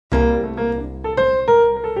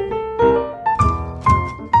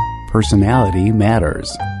Personality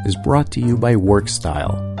Matters is brought to you by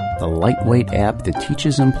WorkStyle, the lightweight app that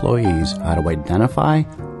teaches employees how to identify,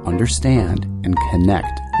 understand, and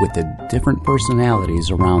connect with the different personalities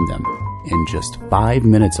around them in just 5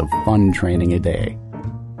 minutes of fun training a day.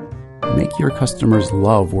 Make your customers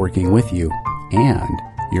love working with you and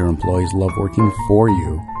your employees love working for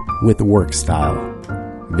you with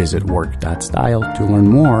WorkStyle. Visit work.style to learn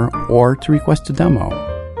more or to request a demo.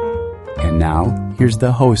 And now, here's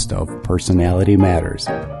the host of Personality Matters,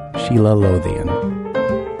 Sheila Lothian.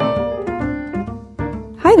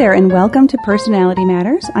 Hi there, and welcome to Personality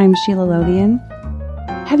Matters. I'm Sheila Lothian.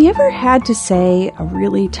 Have you ever had to say a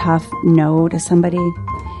really tough no to somebody?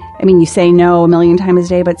 I mean, you say no a million times a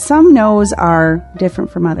day, but some no's are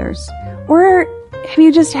different from others. Or have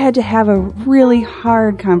you just had to have a really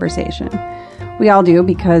hard conversation? We all do,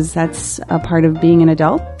 because that's a part of being an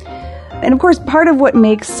adult. And of course, part of what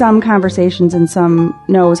makes some conversations and some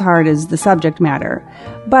no's hard is the subject matter.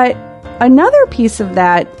 But another piece of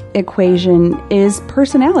that equation is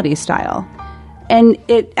personality style. And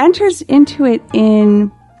it enters into it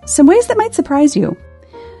in some ways that might surprise you.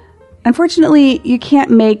 Unfortunately, you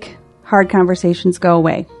can't make hard conversations go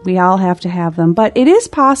away. We all have to have them. But it is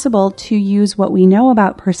possible to use what we know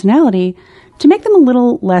about personality to make them a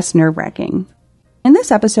little less nerve-wracking. In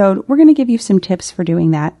this episode, we're going to give you some tips for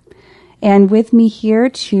doing that. And with me here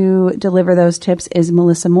to deliver those tips is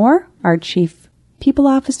Melissa Moore, our Chief People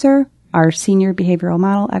Officer, our Senior Behavioral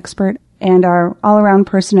Model Expert, and our all-around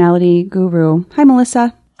personality guru. Hi,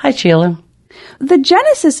 Melissa. Hi, Sheila. The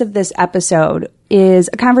genesis of this episode is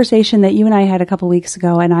a conversation that you and I had a couple weeks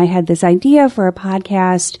ago, and I had this idea for a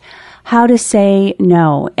podcast, how to say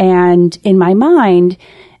no. And in my mind,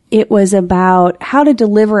 it was about how to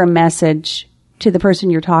deliver a message to the person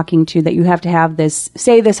you're talking to that you have to have this,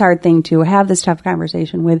 say this hard thing to, have this tough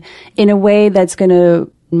conversation with, in a way that's going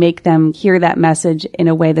to make them hear that message in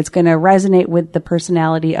a way that's going to resonate with the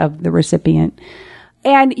personality of the recipient.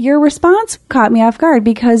 And your response caught me off guard,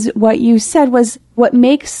 because what you said was what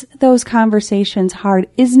makes those conversations hard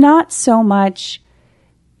is not so much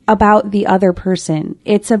about the other person.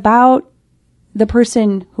 It's about the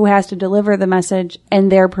person who has to deliver the message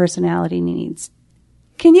and their personality needs.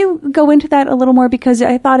 Can you go into that a little more? Because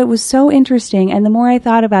I thought it was so interesting. And the more I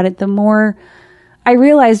thought about it, the more I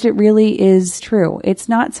realized it really is true. It's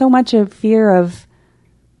not so much a fear of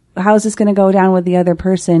how's this going to go down with the other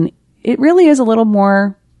person. It really is a little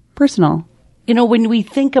more personal. You know, when we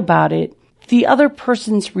think about it, the other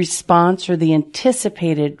person's response or the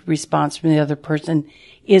anticipated response from the other person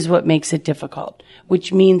is what makes it difficult,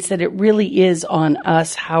 which means that it really is on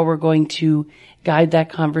us how we're going to guide that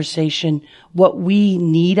conversation, what we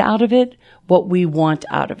need out of it, what we want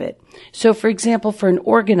out of it. So, for example, for an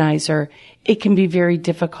organizer, it can be very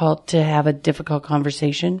difficult to have a difficult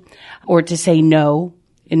conversation or to say no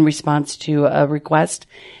in response to a request,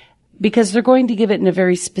 because they're going to give it in a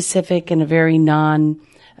very specific and a very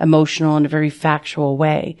non-emotional and a very factual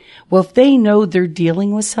way. Well, if they know they're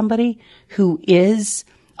dealing with somebody who is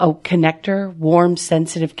a connector, warm,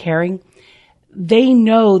 sensitive, caring, they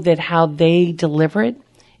know that how they deliver it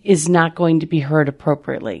is not going to be heard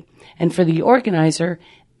appropriately. And for the organizer,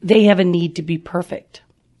 they have a need to be perfect.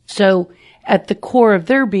 So at the core of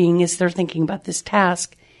their being, as they're thinking about this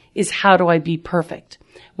task, is how do I be perfect?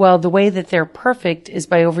 Well, the way that they're perfect is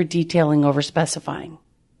by over-detailing, over-specifying.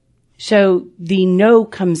 So the no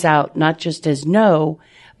comes out not just as no,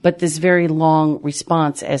 but this very long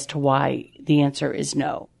response as to why the answer is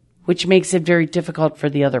no, which makes it very difficult for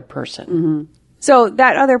the other person. Mm-hmm. So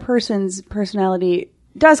that other person's personality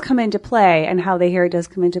does come into play, and how they hear it does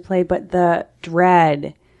come into play, but the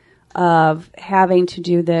dread of having to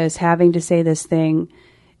do this, having to say this thing,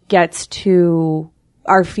 gets to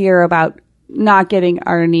our fear about not getting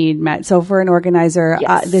our need met. So for an organizer,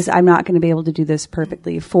 yes. I'm not going to be able to do this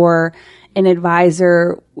perfectly. For an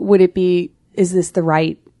advisor, is this the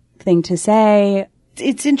right thing to say?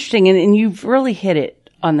 It's interesting, and you've really hit it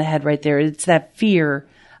on the head right there. It's that fear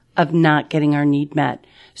of not getting our need met.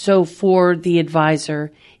 So for the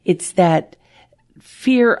advisor, it's that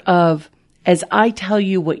fear of, as I tell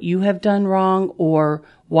you what you have done wrong or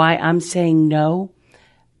why I'm saying no,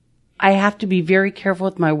 I have to be very careful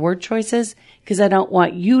with my word choices, because I don't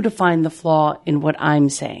want you to find the flaw in what I'm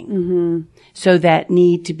saying. Mm-hmm. So that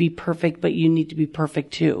need to be perfect, but you need to be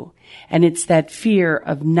perfect too. And it's that fear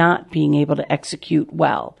of not being able to execute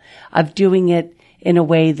well, of doing it in a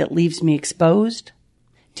way that leaves me exposed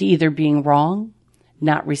to either being wrong,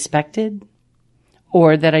 not respected,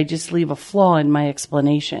 or that I just leave a flaw in my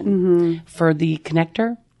explanation. Mm-hmm. For the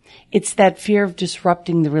connector, it's that fear of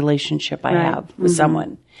disrupting the relationship I have with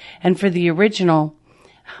someone. And for the original,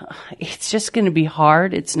 it's just going to be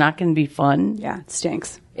hard. It's not going to be fun. Yeah, it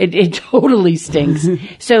stinks. It totally stinks.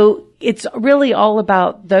 So it's really all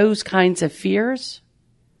about those kinds of fears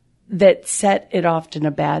that set it off in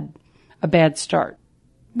a bad start.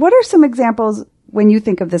 What are some examples when you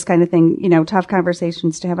think of this kind of thing, tough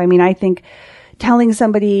conversations to have? I mean, I think telling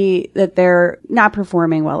somebody that they're not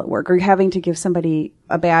performing well at work, or having to give somebody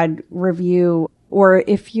a bad review, or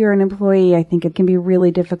if you're an employee, I think it can be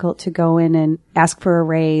really difficult to go in and ask for a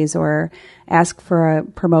raise or ask for a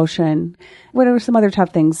promotion. What are some other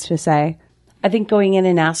tough things to say? I think going in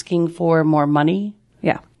and asking for more money.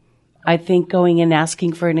 Yeah. I think going in and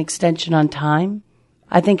asking for an extension on time.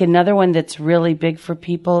 I think another one that's really big for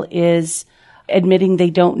people is admitting they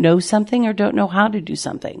don't know something or don't know how to do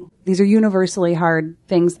something. These are universally hard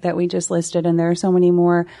things that we just listed, and there are so many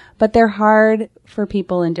more, but they're hard for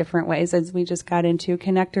people in different ways. As we just got into,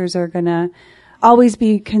 connectors are going to always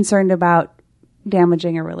be concerned about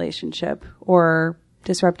damaging a relationship or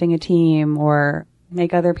disrupting a team or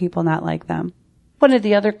make other people not like them. One of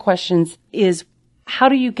the other questions is, how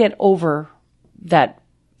do you get over that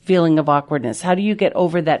feeling of awkwardness? How do you get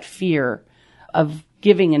over that fear of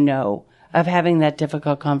giving a no, of having that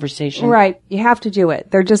difficult conversation? Right. You have to do it.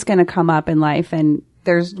 They're just going to come up in life, and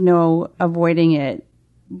there's no avoiding it.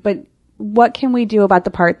 But what can we do about the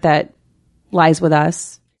part that lies with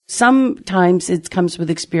us? Sometimes it comes with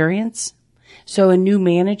experience. So a new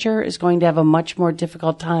manager is going to have a much more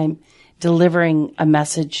difficult time delivering a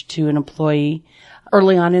message to an employee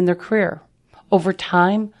early on in their career. Over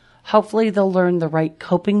time, hopefully they'll learn the right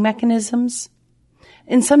coping mechanisms.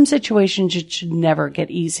 In some situations, it should never get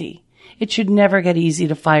easy. It should never get easy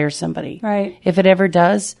to fire somebody. Right. If it ever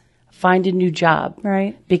does, find a new job.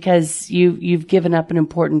 Right. Because you've given up an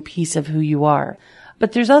important piece of who you are.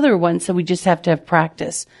 But there's other ones that we just have to have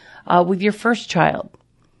practice. With your first child,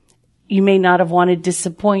 you may not have wanted to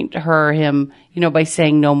disappoint her or him, by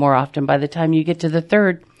saying no more often. By the time you get to the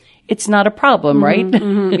third, it's not a problem, right?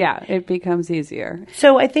 Mm-hmm. Yeah, it becomes easier.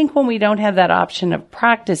 So I think when we don't have that option of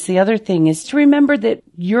practice, the other thing is to remember that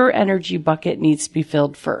your energy bucket needs to be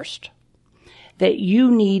filled first. That you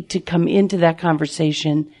need to come into that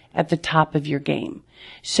conversation at the top of your game.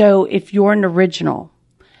 So if you're an original,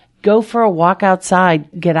 go for a walk outside,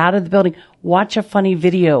 get out of the building, watch a funny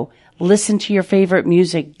video, listen to your favorite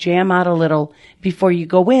music, jam out a little before you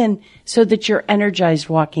go in so that you're energized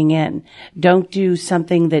walking in. Don't do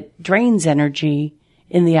something that drains energy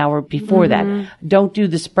in the hour before that. Don't do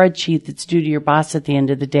the spreadsheet that's due to your boss at the end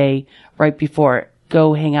of the day right before.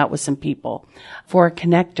 Go hang out with some people. For a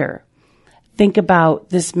connector, think about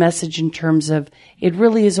this message in terms of it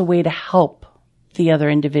really is a way to help the other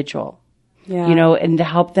individual. Yeah. And to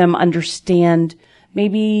help them understand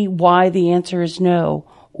maybe why the answer is no,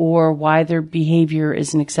 or why their behavior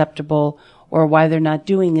isn't acceptable, or why they're not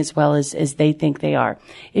doing as well as they think they are.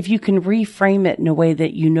 If you can reframe it in a way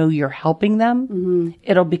that you're helping them,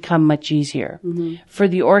 it'll become much easier. For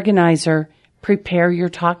the organizer, prepare your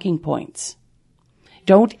talking points.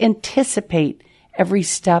 Don't anticipate every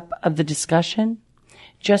step of the discussion.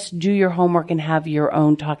 Just do your homework and have your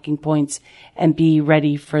own talking points and be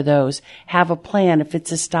ready for those. Have a plan. If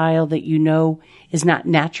it's a style that is not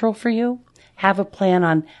natural for you, have a plan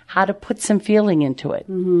on how to put some feeling into it,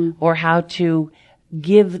 or how to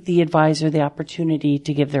give the advisor the opportunity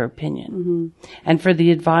to give their opinion. And for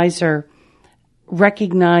the advisor,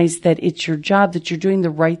 recognize that it's your job, that you're doing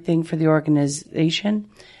the right thing for the organization,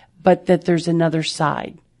 but that there's another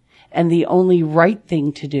side. And the only right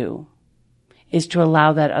thing to do is to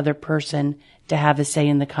allow that other person to have a say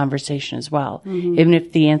in the conversation as well. Even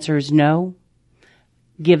if the answer is no,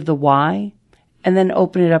 give the why, and then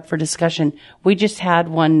open it up for discussion. We just had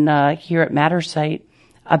one here at Mattersite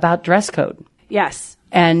about dress code. Yes.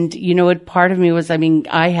 And, part of me was,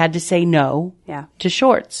 I had to say no to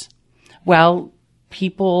shorts. Well,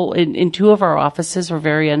 people in two of our offices were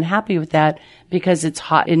very unhappy with that because it's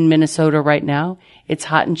hot in Minnesota right now. It's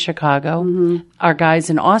hot in Chicago. Our guys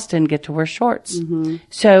in Austin get to wear shorts.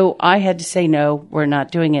 So I had to say, no, we're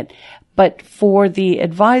not doing it. But for the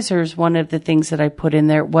advisors, one of the things that I put in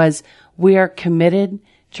there was, we are committed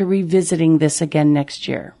to revisiting this again next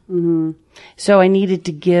year. So I needed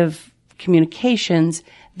to give communications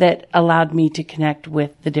that allowed me to connect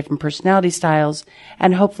with the different personality styles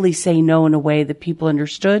and hopefully say no in a way that people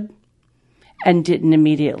understood and didn't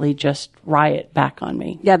immediately just riot back on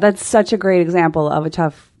me. Yeah, that's such a great example of a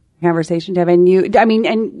tough conversation to have. And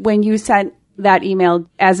and when you sent that email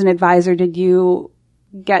as an advisor, did you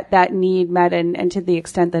get that need met and to the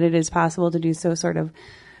extent that it is possible to do so, sort of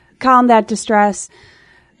calm that distress?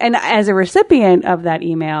 And as a recipient of that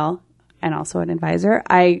email and also an advisor,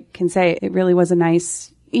 I can say it really was a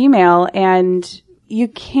nice email, and you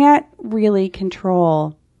can't really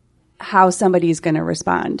control how somebody's going to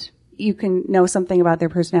respond. You can know something about their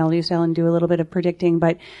personality style and do a little bit of predicting,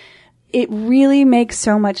 but it really makes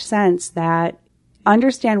so much sense that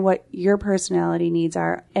understand what your personality needs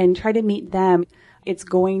are and try to meet them. It's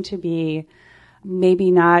going to be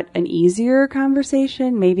maybe not an easier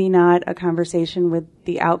conversation, maybe not a conversation with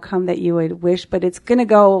the outcome that you would wish, but it's going to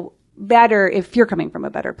go better if you're coming from a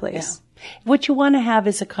better place. Yeah. What you want to have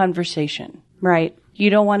is a conversation. Right. You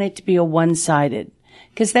don't want it to be a one-sided,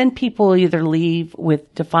 because then people will either leave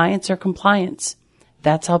with defiance or compliance.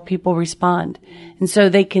 That's how people respond. And so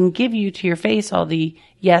they can give you to your face all the,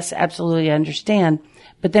 yes, absolutely, I understand.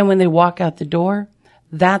 But then when they walk out the door,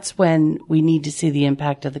 that's when we need to see the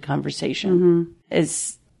impact of the conversation.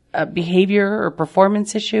 As a behavior or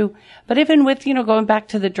performance issue. But even with, going back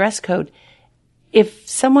to the dress code, if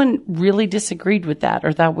someone really disagreed with that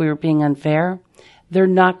or thought we were being unfair, they're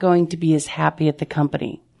not going to be as happy at the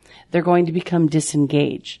company. They're going to become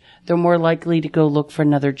disengaged. They're more likely to go look for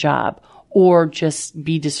another job or just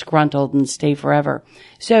be disgruntled and stay forever.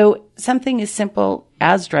 So something as simple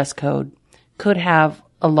as dress code could have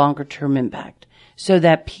a longer term impact. So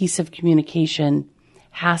that piece of communication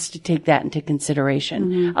has to take that into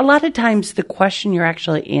consideration. A lot of times the question you're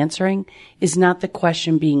actually answering is not the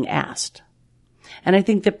question being asked. And I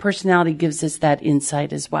think that personality gives us that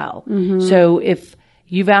insight as well. So if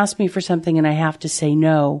you've asked me for something and I have to say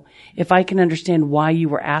no, if I can understand why you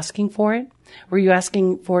were asking for it, were you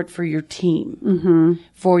asking for it for your team,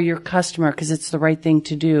 for your customer, because it's the right thing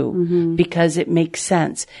to do, because it makes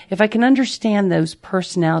sense. If I can understand those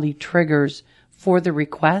personality triggers for the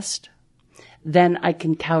request, then I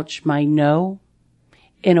can couch my no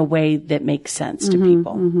in a way that makes sense to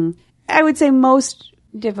people. I would say most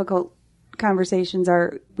difficult conversations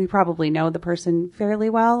are, we probably know the person fairly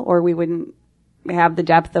well, or we wouldn't have the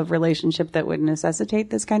depth of relationship that would necessitate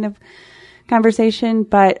this kind of conversation.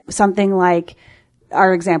 But something like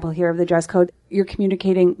our example here of the dress code, you're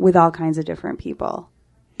communicating with all kinds of different people.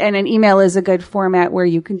 And an email is a good format where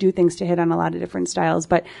you can do things to hit on a lot of different styles,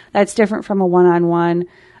 but that's different from a one-on-one.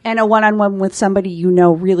 And a one-on-one with somebody you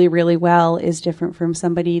know really, really well is different from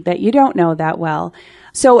somebody that you don't know that well.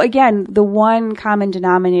 So again, the one common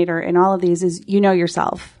denominator in all of these is you know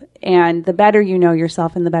yourself. And the better you know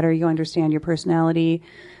yourself and the better you understand your personality,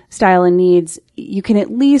 style, and needs, you can at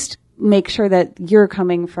least make sure that you're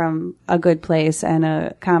coming from a good place and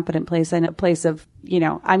a confident place and a place of,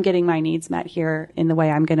 I'm getting my needs met here in the way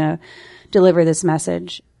I'm going to deliver this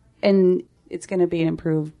message. And it's going to be an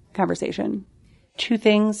improved conversation. Two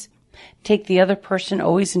things. Take the other person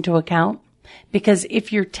always into account, because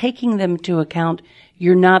if you're taking them into account,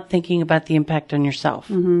 you're not thinking about the impact on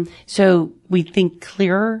yourself. So we think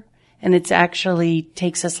clearer, and it's actually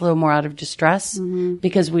takes us a little more out of distress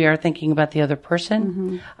because we are thinking about the other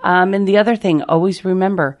person. And the other thing, always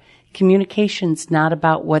remember, communication's not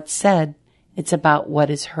about what's said. It's about what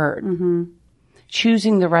is heard.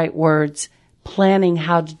 Choosing the right words, planning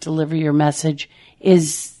how to deliver your message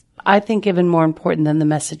is, I think, even more important than the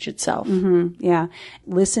message itself. Yeah.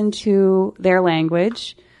 Listen to their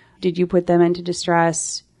language. Did you put them into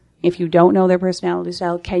distress? If you don't know their personality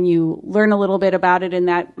style, can you learn a little bit about it in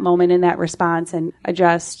that moment, in that response, and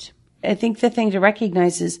adjust? I think the thing to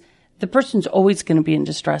recognize is the person's always going to be in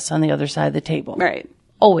distress on the other side of the table. Right.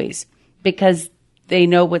 Always. Because they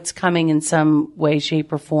know what's coming in some way,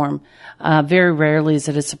 shape, or form. Very rarely is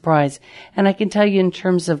it a surprise. And I can tell you, in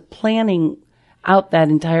terms of planning out that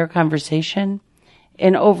entire conversation,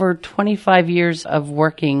 in over 25 years of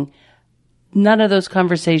working, none of those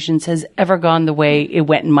conversations has ever gone the way it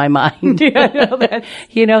went in my mind. So Right.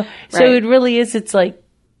 it really is, it's like,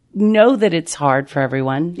 know that it's hard for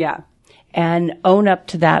everyone. Yeah. And own up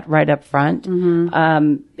to that right up front.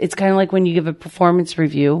 It's kind of like when you give a performance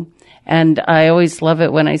review. And I always love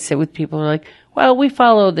it when I sit with people who are like, well, we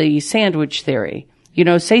follow the sandwich theory.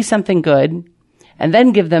 Say something good and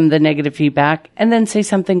then give them the negative feedback and then say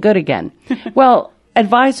something good again. Well,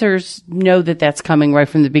 advisors know that that's coming right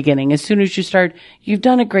from the beginning. As soon as you start, you've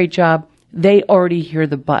done a great job, they already hear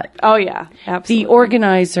the but. Oh, yeah, absolutely. The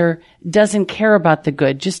organizer doesn't care about the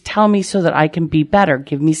good. Just tell me so that I can be better.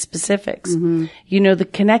 Give me specifics. The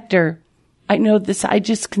connector, I know this, I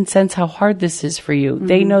just can sense how hard this is for you.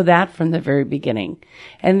 They know that from the very beginning.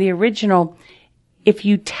 And the original, if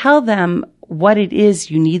you tell them what it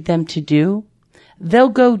is you need them to do, they'll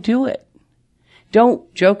go do it.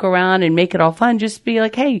 Don't joke around and make it all fun. Just be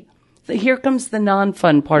like, hey, here comes the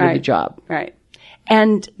non-fun part of the job. Right.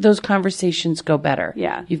 And those conversations go better.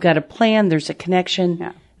 Yeah. You've got a plan. There's a connection.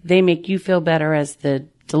 Yeah. They make you feel better as the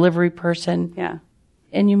delivery person. Yeah.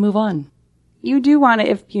 And you move on. you do want to,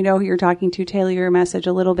 if you know who you're talking to, tailor your message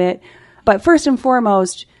a little bit. But first and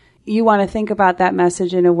foremost, you want to think about that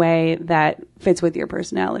message in a way that fits with your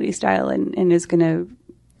personality style and is going to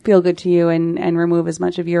feel good to you and remove as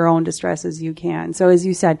much of your own distress as you can. So as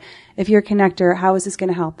you said, if you're a connector, how is this going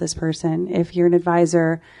to help this person? If you're an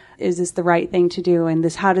advisor, is this the right thing to do? And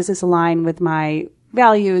how does this align with my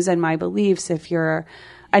values and my beliefs? If you're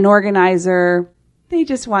an organizer, they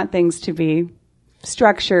just want things to be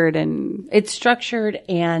structured and... It's structured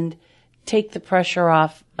and take the pressure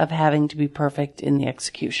off of having to be perfect in the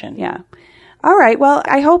execution. Yeah. All right. Well,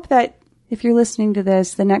 I hope that if you're listening to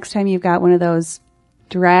this, the next time you've got one of those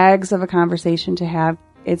drags of a conversation to have,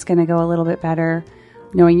 it's going to go a little bit better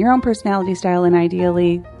knowing your own personality style and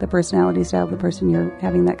ideally the personality style of the person you're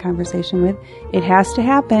having that conversation with. It has to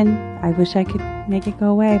happen. I wish I could make it go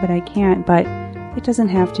away, but I can't. But it doesn't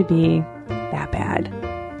have to be that bad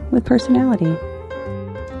with personality.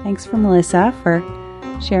 Thanks for Melissa for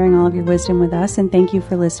sharing all of your wisdom with us, and thank you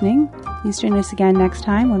for listening. Please join us again next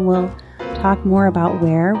time when we'll talk more about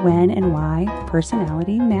where, when, and why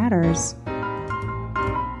personality matters.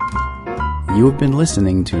 You have been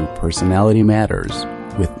listening to Personality Matters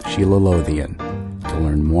with Sheila Lothian. To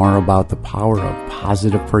learn more about the power of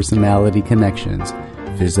positive personality connections,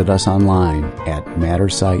 visit us online at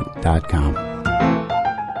mattersite.com.